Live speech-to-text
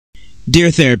Dear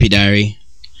Therapy Diary,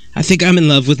 I think I'm in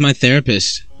love with my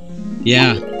therapist.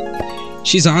 Yeah,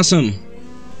 she's awesome.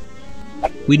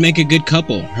 We'd make a good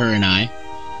couple, her and I.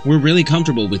 We're really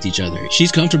comfortable with each other.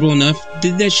 She's comfortable enough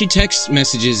that she texts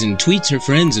messages and tweets her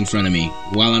friends in front of me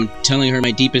while I'm telling her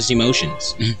my deepest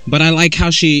emotions. But I like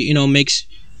how she, makes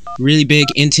really big,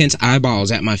 intense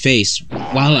eyeballs at my face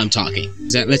while I'm talking.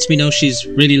 That lets me know she's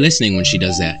really listening when she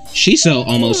does that. She's so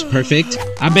almost perfect.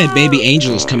 I bet baby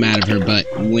angels come out of her butt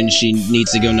when she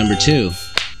needs to go number 2.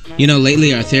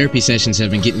 Lately our therapy sessions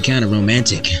have been getting kind of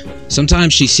romantic.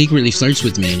 Sometimes she secretly flirts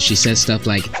with me and she says stuff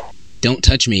like, "Don't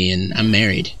touch me and I'm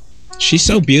married." She's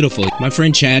so beautiful. My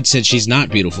friend Chad said she's not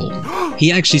beautiful.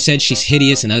 He actually said she's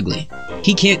hideous and ugly.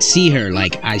 He can't see her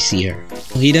like I see her.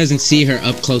 He doesn't see her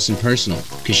up close and personal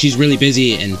because she's really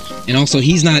busy, and also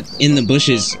he's not in the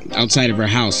bushes outside of her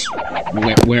house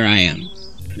where I am.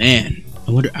 Man,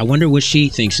 I wonder what she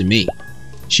thinks of me.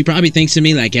 She probably thinks of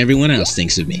me like everyone else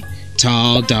thinks of me.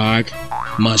 Tall, dark,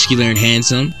 muscular, and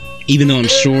handsome. Even though I'm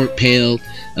short, pale,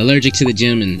 allergic to the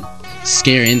gym, and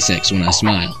scare insects when I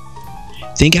smile.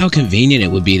 Think how convenient it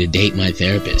would be to date my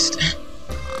therapist.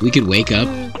 We could wake up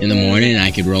in the morning and I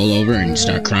could roll over and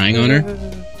start crying on her.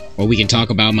 Or we can talk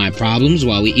about my problems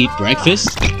while we eat breakfast.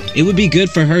 It would be good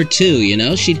for her too,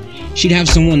 She'd have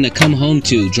someone to come home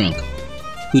to drunk.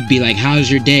 Who'd be like,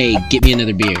 "How's your day? Get me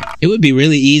another beer." It would be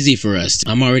really easy for us.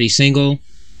 I'm already single.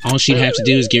 All she'd have to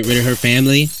do is get rid of her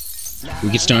family. We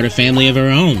could start a family of our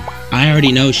own. I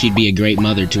already know she'd be a great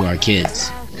mother to our kids.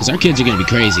 Because our kids are going to be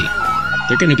crazy.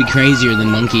 They're going to be crazier than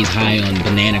monkeys high on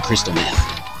banana crystal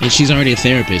meth. And she's already a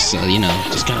therapist, so,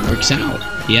 just kind of works out.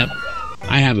 Yep,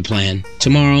 I have a plan.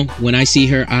 Tomorrow, when I see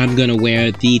her, I'm going to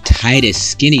wear the tightest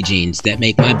skinny jeans that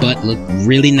make my butt look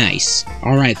really nice.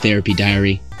 Alright, Therapy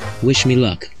Diary. Wish me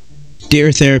luck.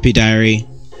 Dear Therapy Diary,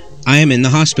 I am in the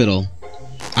hospital.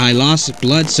 I lost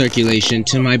blood circulation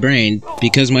to my brain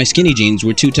because my skinny jeans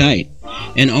were too tight.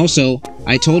 And also,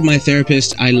 I told my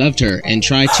therapist I loved her and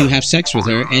tried to have sex with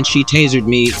her, and she tasered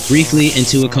me briefly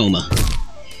into a coma.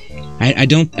 I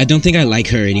don't think I like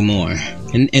her anymore.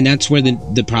 And that's where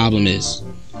the problem is.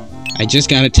 I just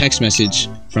got a text message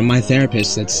from my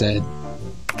therapist that said,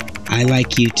 "I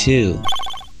like you too."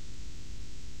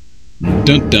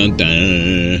 Dun dun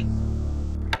dun.